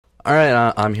All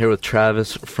right, I'm here with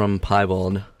Travis from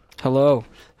Piebald. Hello.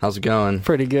 How's it going?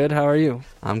 Pretty good. How are you?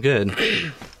 I'm good.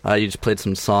 You just played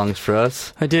some songs for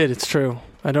us. I did. It's true.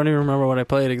 I don't even remember what I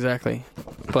played exactly,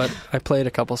 but I played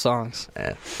a couple songs.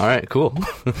 All right, cool.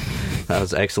 That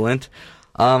was excellent.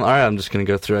 All right, I'm just going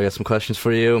to go through. I got some questions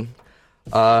for you.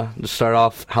 To start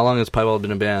off, how long has Piebald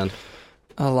been a band?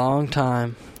 A long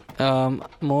time.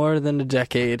 More than a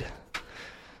decade.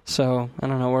 So, I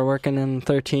don't know. We're working in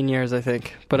 13 years, I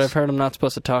think. But I've heard I'm not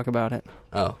supposed to talk about it.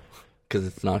 Oh, because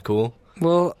it's not cool?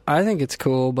 Well, I think it's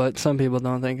cool, but some people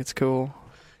don't think it's cool.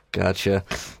 Gotcha.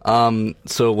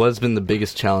 So what's been the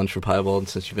biggest challenge for Piebald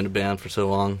since you've been a band for so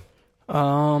long?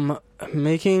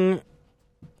 Making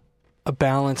a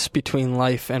balance between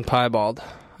life and Piebald.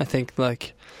 I think,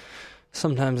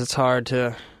 sometimes it's hard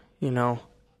to,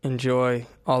 enjoy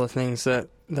all the things that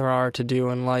there are to do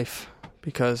in life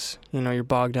because, you're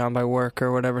bogged down by work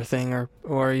or whatever thing,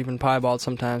 or even Piebald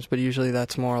sometimes, but usually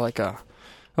that's more like a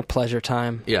pleasure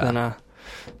time than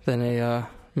a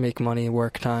make money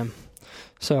work time.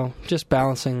 So just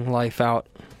balancing life out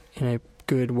in a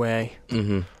good way.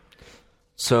 Mm-hmm.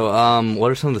 So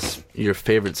what are some of your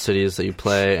favorite cities that you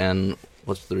play, and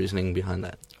what's the reasoning behind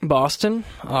that? Boston,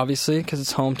 obviously, because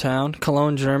it's hometown.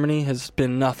 Cologne, Germany has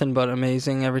been nothing but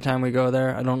amazing every time we go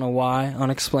there. I don't know why.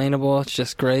 Unexplainable. It's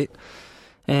just great.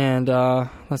 And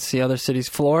let's see, other cities.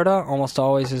 Florida almost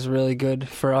always is really good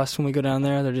for us when we go down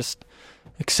there. They're just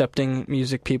accepting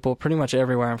music people pretty much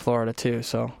everywhere in Florida, too,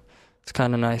 so it's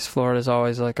kind of nice. Florida's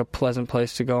always like a pleasant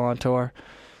place to go on tour.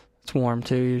 It's warm,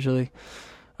 too, usually.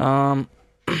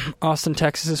 Austin,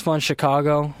 Texas is fun.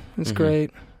 Chicago is great.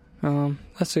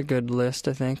 That's a good list,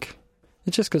 I think.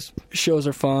 It's just because shows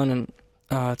are fun, and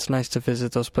it's nice to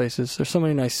visit those places. There's so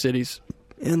many nice cities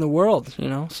in the world,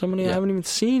 so many I haven't even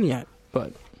seen yet.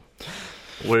 But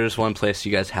where's one place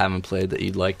you guys haven't played that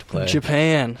you'd like to play?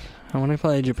 Japan. I want to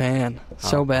play Japan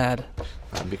so bad.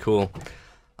 That'd be cool.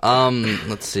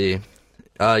 Let's see.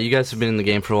 You guys have been in the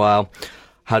game for a while.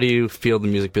 How do you feel the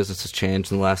music business has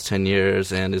changed in the last 10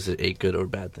 years, and is it a good or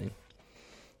bad thing?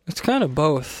 It's kind of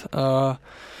both.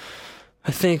 I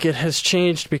think it has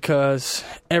changed because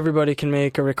everybody can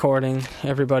make a recording,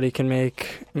 everybody can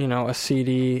make, a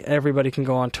CD, everybody can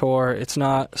go on tour. It's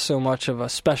not so much of a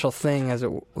special thing as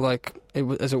it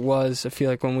was. I feel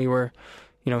like when we were,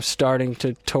 starting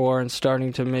to tour and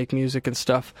starting to make music and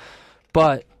stuff.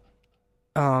 But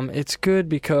it's good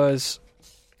because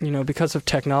of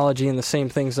technology and the same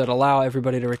things that allow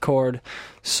everybody to record,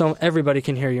 so everybody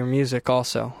can hear your music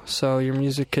also. So your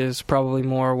music is probably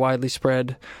more widely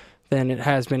spread than it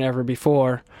has been ever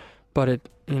before, but it,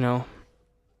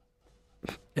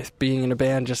 if being in a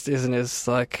band just isn't as,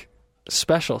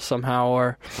 special somehow,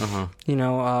 or,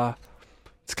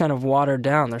 it's kind of watered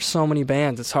down. There's so many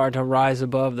bands, it's hard to rise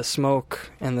above the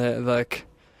smoke and all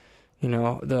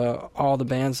the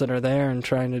bands that are there and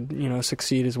trying to,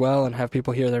 succeed as well and have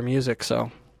people hear their music,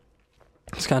 so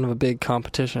it's kind of a big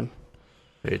competition.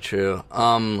 Very true.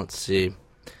 Let's see.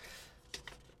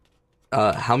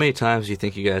 How many times do you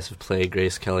think you guys have played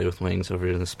Grace Kelly with Wings over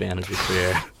in the span of your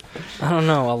career? I don't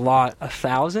know, a lot.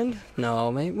 1,000?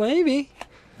 No, maybe.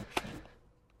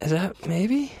 Is that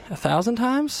maybe 1,000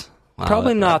 times? Wow,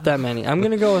 probably not that many. I'm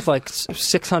going to go with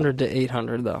 600 to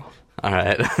 800, though. All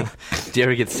right. Do you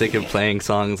ever get sick of playing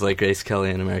songs like Grace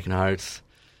Kelly and American Hearts?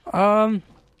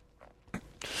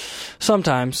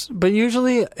 Sometimes, but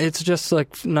usually it's just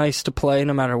nice to play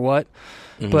no matter what.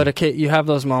 Mm-hmm. But you have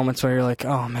those moments where you're like,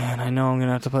 oh man, I know I'm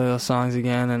gonna have to play those songs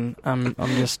again, and I'm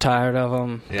just tired of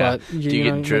them. Yeah. But do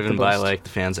you get driven by the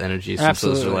fans' energy? Since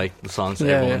Absolutely. Those are the songs that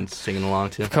everyone's singing along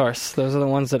to. Of course, those are the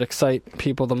ones that excite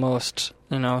people the most.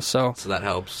 So that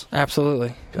helps.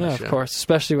 Absolutely, Gotcha. Yeah, of course,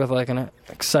 especially with an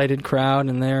excited crowd,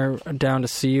 and they're down to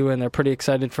see you, and they're pretty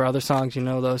excited for other songs.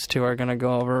 Those two are gonna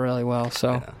go over really well.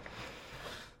 So. Yeah.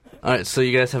 All right, so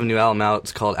you guys have a new album out.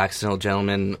 It's called Accidental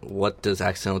Gentleman. What does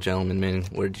Accidental Gentleman mean?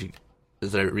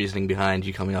 Is there reasoning behind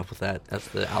you coming up with that as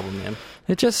the album name?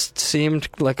 It just seemed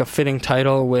like a fitting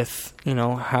title with,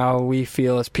 how we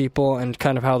feel as people and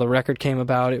kind of how the record came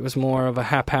about. It was more of a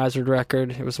haphazard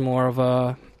record. It was more of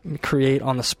a create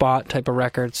on the spot type of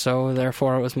record, so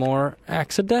therefore it was more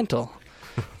accidental.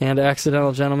 And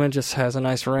Accidental Gentleman just has a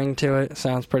nice ring to it. It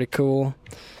sounds pretty cool.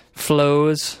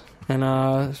 Flows. And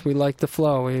we like the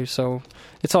flow. So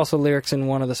it's also lyrics in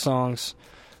one of the songs.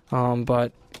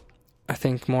 But I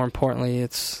think more importantly,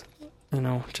 it's,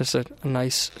 just a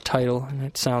nice title, and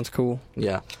it sounds cool.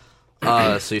 Yeah.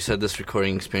 So you said this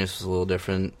recording experience was a little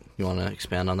different. You want to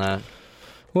expand on that?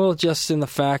 Well, just in the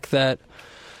fact that,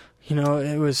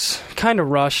 it was kind of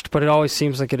rushed, but it always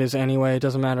seems like it is anyway. It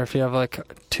doesn't matter if you have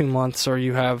 2 months or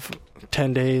you have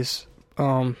 10 days.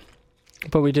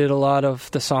 But we did a lot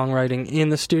of the songwriting in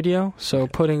the studio, so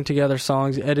putting together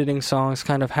songs, editing songs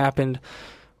kind of happened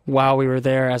while we were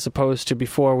there as opposed to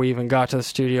before we even got to the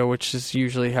studio, which is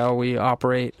usually how we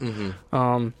operate.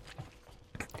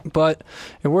 But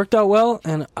it worked out well,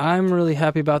 and I'm really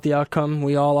happy about the outcome.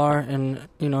 We all are, and,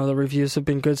 the reviews have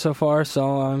been good so far,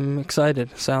 so I'm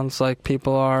excited. Sounds like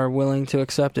people are willing to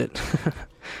accept it.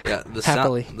 Yeah,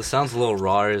 happily. The sound's a little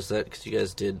raw. Is that because you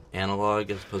guys did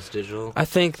analog as opposed to digital? I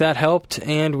think that helped,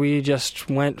 and we just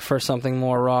went for something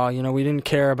more raw. We didn't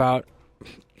care about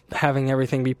having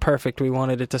everything be perfect. We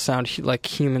wanted it to sound like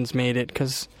humans made it,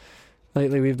 because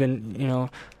lately we've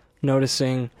been,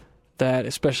 noticing that,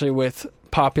 especially with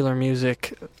popular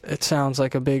music, it sounds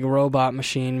like a big robot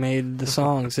machine made the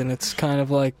songs, and it's kind of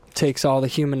like takes all the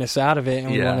humanness out of it,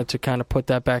 and we wanted to kind of put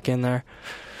that back in there.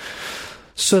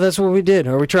 So that's what we did,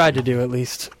 or we tried to do at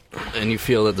least. And you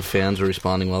feel that the fans are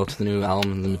responding well to the new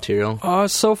album and the material?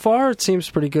 So far it seems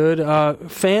pretty good.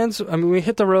 Fans, we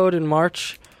hit the road in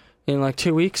March in like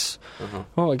 2 weeks.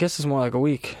 Oh, I guess it's more like a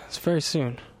week. It's very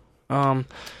soon.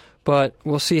 But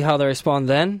we'll see how they respond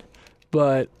then.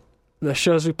 But the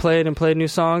shows we played new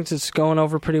songs, it's going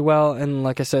over pretty well, and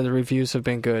like I said, the reviews have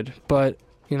been good. But,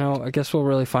 I guess we'll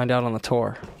really find out on the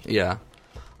tour. Yeah.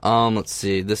 Let's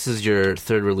see. This is your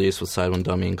third release with Side One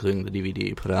Dummy, including the DVD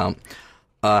you put out.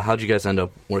 How'd you guys end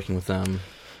up working with them?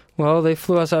 Well, they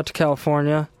flew us out to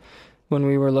California when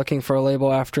we were looking for a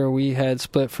label after we had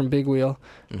split from Big Wheel.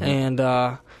 And,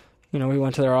 we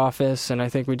went to their office, and I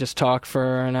think we just talked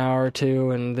for an hour or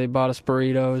two, and they bought us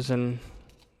burritos and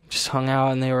just hung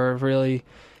out, and they were really,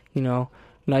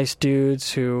 nice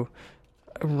dudes who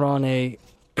run a,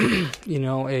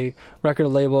 a record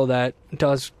label that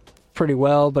does pretty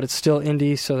well, but it's still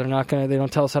indie, so they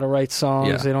don't tell us how to write songs.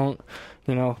 Yeah. They don't,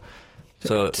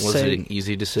 So was it an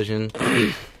easy decision?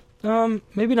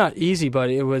 Maybe not easy, but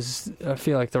it was, I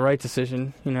feel like, the right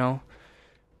decision,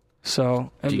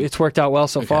 So it's worked out well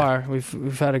so far.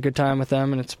 We've had a good time with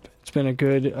them, and it's been a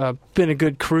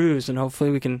good cruise, and hopefully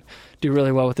we can do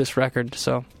really well with this record.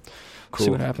 So cool.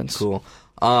 See what happens. Cool.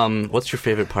 What's your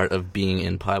favorite part of being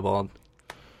in Piebald?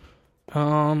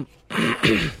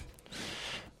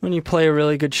 When you play a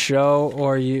really good show,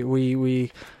 or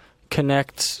we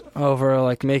connect over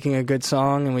like making a good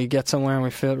song, and we get somewhere and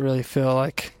we really feel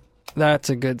like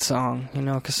that's a good song,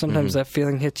 because sometimes that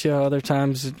feeling hits you, other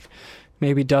times it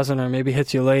maybe doesn't, or maybe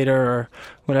hits you later or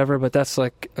whatever, but that's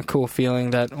like a cool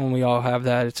feeling that when we all have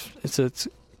that, it's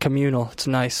communal, it's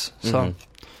nice. So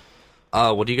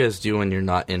what do you guys do when you're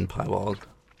not in Piebald?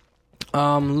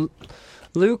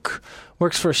 Luke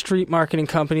works for a street marketing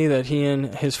company that he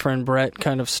and his friend Brett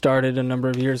kind of started a number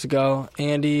of years ago.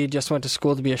 Andy just went to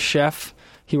school to be a chef.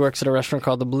 He works at a restaurant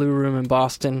called the Blue Room in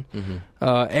Boston.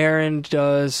 Aaron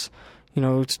does,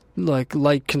 it's like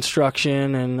light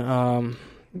construction and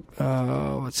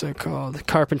what's it called?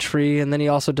 Carpentry, and then he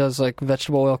also does like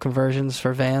vegetable oil conversions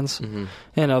for vans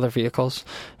and other vehicles.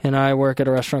 And I work at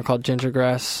a restaurant called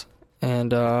Gingergrass,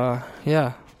 and how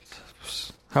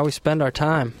we spend our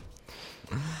time.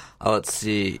 Let's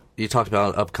see. You talked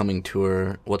about an upcoming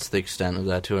tour. What's the extent of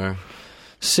that tour?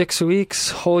 6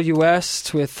 weeks, whole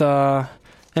U.S. with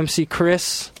MC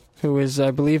Chris, who is,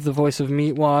 I believe, the voice of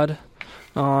Meatwad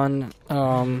on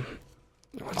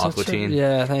Aqua Teen.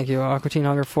 Yeah, thank you. Aqua Teen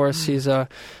Hunger Force. He's a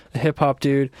hip-hop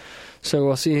dude. So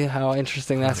we'll see how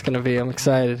interesting that's going to be. I'm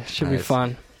excited. It should be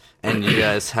fun. And you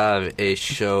guys have a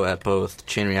show at both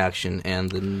Chain Reaction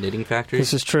and the Knitting Factory?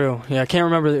 This is true. Yeah, I can't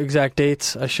remember the exact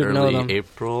dates. I should know them. Early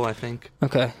April, I think.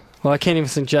 Okay. Well, I can't even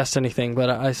suggest anything,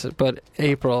 but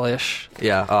April-ish.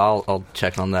 Yeah, I'll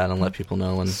check on that and let people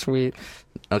know. Sweet.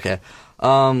 Okay.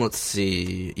 Let's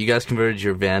see. You guys converted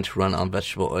your van to run on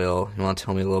vegetable oil. You want to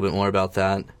tell me a little bit more about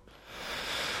that?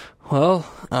 Well,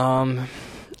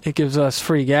 it gives us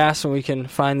free gas when we can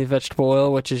find the vegetable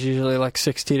oil, which is usually like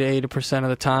 60 to 80% of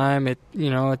the time. It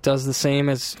does the same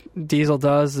as diesel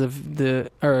does.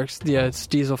 It's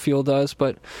diesel fuel does,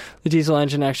 but the diesel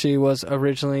engine actually was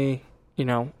originally,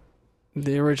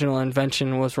 the original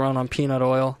invention was run on peanut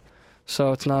oil.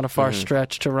 So it's not a far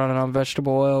stretch to run it on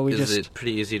vegetable oil. Is it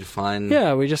pretty easy to find?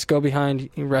 Yeah, we just go behind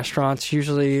restaurants.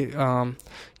 Usually,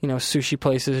 sushi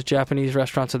places, Japanese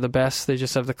restaurants are the best. They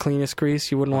just have the cleanest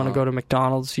grease. You wouldn't want to go to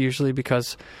McDonald's usually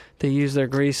because they use their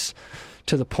grease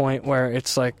to the point where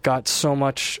it's like got so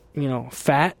much,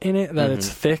 fat in it that it's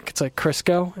thick. It's like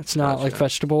Crisco. It's not like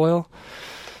vegetable oil.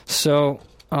 So,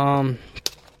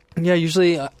 Yeah,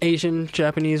 usually Asian,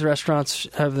 Japanese restaurants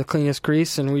have the cleanest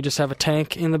grease, and we just have a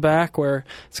tank in the back where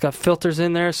it's got filters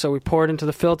in there, so we pour it into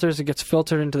the filters, it gets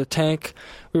filtered into the tank.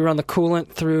 We run the coolant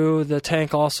through the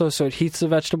tank also, so it heats the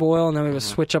vegetable oil, and then we have a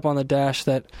switch up on the dash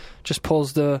that just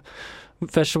pulls the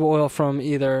vegetable oil from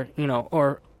either,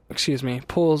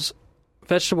 pulls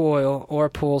vegetable oil or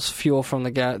pulls fuel from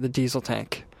the diesel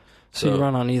tank. So you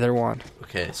run on either one.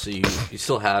 Okay, so you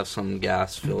still have some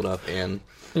gas filled up and...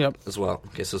 Yep. As well.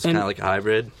 Okay, so it's kind of like a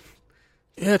hybrid?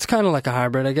 Yeah, it's kind of like a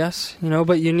hybrid, I guess.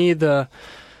 But you need the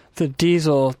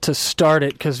diesel to start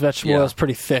it because vegetable oil is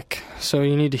pretty thick. So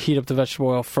you need to heat up the vegetable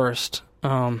oil first.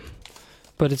 But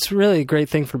it's really a great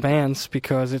thing for bands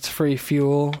because it's free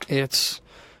fuel. It's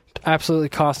absolutely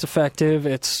cost effective.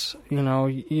 It's,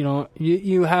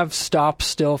 you have stops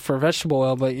still for vegetable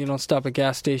oil, but you don't stop at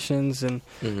gas stations. And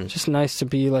it's just nice to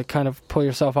be like kind of pull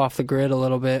yourself off the grid a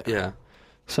little bit. Yeah.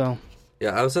 So...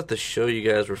 Yeah, I was at the show you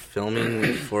guys were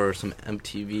filming for some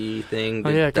MTV thing.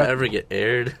 Did that ever get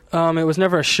aired? It was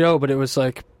never a show, but it was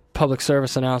like public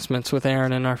service announcements with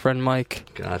Aaron and our friend Mike.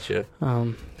 Gotcha.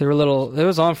 They were it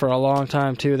was on for a long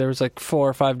time, too. There was like 4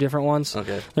 or 5 different ones.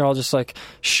 Okay. They're all just like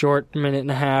short minute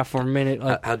and a half or minute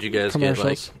how'd you guys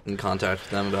get in contact with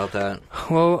them about that?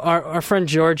 Well, our friend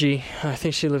Georgie, I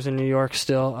think she lives in New York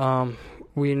still,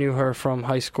 we knew her from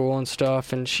high school and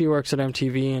stuff, and she works at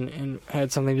MTV and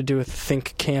had something to do with the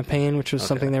Think campaign, which was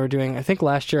something they were doing, I think,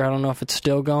 last year. I don't know if it's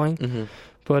still going,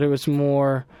 but it was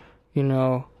more,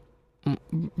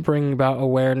 bringing about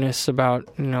awareness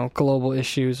about, global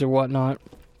issues or whatnot.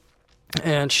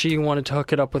 And she wanted to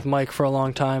hook it up with Mike for a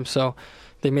long time, so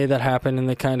they made that happen, and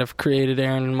they kind of created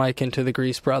Aaron and Mike into the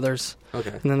Grease Brothers. Okay.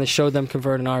 And then they showed them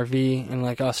convert an RV and,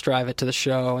 us drive it to the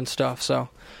show and stuff, so...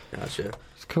 Gotcha.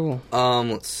 Cool.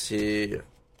 Let's see.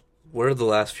 What are the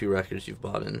last few records you've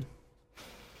bought in?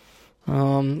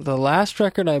 The last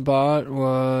record I bought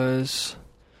was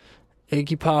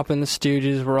Iggy Pop and the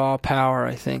Stooges' Raw Power,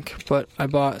 I think. But I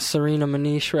bought Serena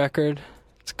Manish record.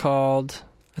 It's called,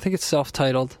 I think it's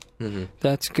self-titled.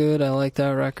 That's good. I like that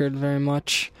record very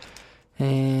much.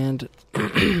 And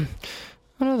what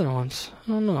other ones?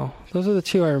 I don't know. Those are the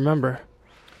 2 I remember.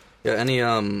 Yeah, any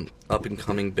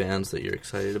up-and-coming bands that you're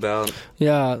excited about?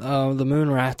 Yeah, the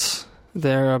Moonrats.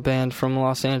 They're a band from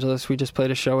Los Angeles. We just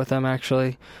played a show with them,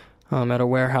 actually, at a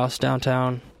warehouse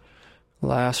downtown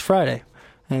last Friday.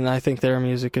 And I think their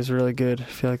music is really good. I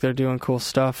feel like they're doing cool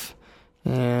stuff.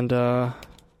 And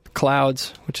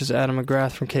Clouds, which is Adam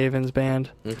McGrath from Cave-In's band,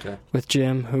 with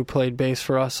Jim, who played bass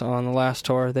for us on the last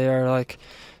tour. They are like...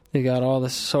 They got all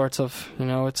this sorts of,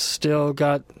 it's still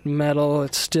got metal,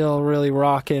 it's still really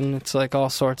rocking, it's like all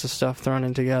sorts of stuff thrown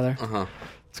in together.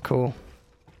 It's cool.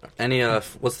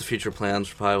 What's the future plans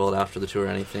for Piebald after the tour,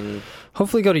 anything?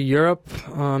 Hopefully go to Europe,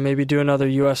 maybe do another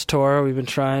U.S. tour. We've been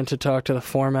trying to talk to the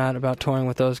Format about touring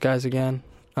with those guys again.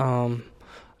 I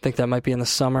think that might be in the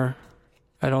summer.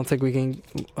 I don't think we can,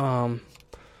 I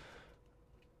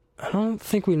don't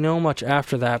think we know much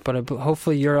after that, but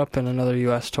hopefully Europe and another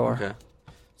U.S. tour. Okay.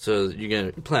 So you're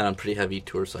going to plan on a pretty heavy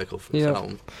tour cycle for this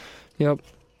album. Yep.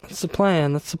 That's the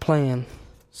plan.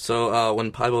 So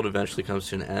when Piebald eventually comes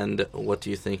to an end, what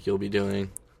do you think you'll be doing?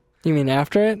 You mean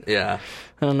after it? Yeah.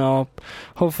 I don't know.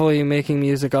 Hopefully making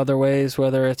music other ways,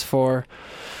 whether it's for,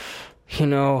 I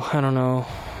don't know,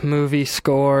 movie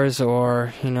scores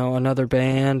or, another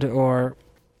band or,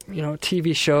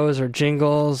 TV shows or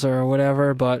jingles or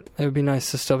whatever. But it would be nice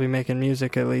to still be making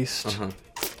music at least.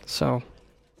 So...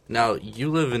 Now, you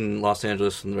live in Los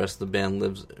Angeles and the rest of the band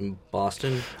lives in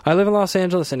Boston? I live in Los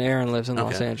Angeles and Aaron lives in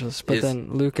Los Angeles, but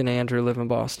then Luke and Andrew live in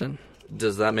Boston.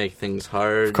 Does that make things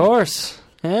hard? Of course.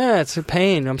 Yeah, it's a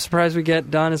pain. I'm surprised we get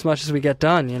done as much as we get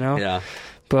done, Yeah.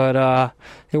 But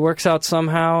it works out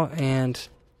somehow, and,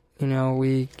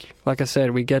 we, like I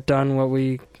said, we get done what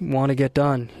we want to get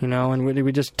done, and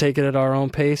we just take it at our own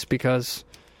pace because,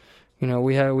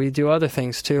 we do other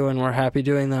things too, and we're happy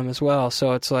doing them as well.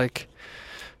 So it's like...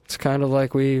 It's kind of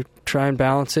like we try and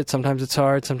balance it. Sometimes it's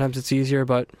hard, sometimes it's easier,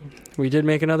 but we did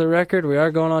make another record. We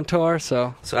are going on tour,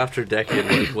 so... So after a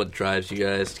decade, what drives you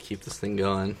guys to keep this thing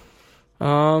going?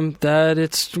 That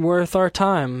it's worth our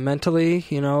time. Mentally,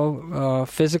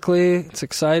 physically, it's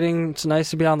exciting. It's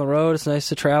nice to be on the road. It's nice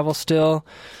to travel still,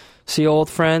 see old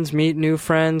friends, meet new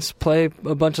friends, play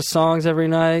a bunch of songs every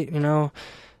night,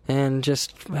 and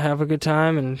just have a good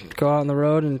time and go out on the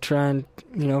road and try and,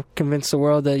 convince the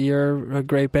world that you're a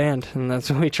great band. And that's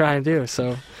what we try and do.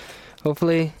 So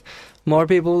hopefully more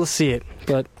people will see it.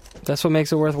 But that's what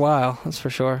makes it worthwhile, that's for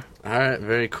sure. All right,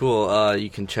 very cool. You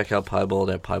can check out Piebald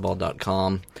at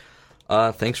piebald.com.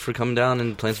 Thanks for coming down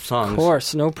and playing some songs. Of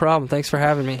course, no problem. Thanks for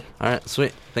having me. All right,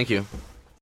 sweet. Thank you.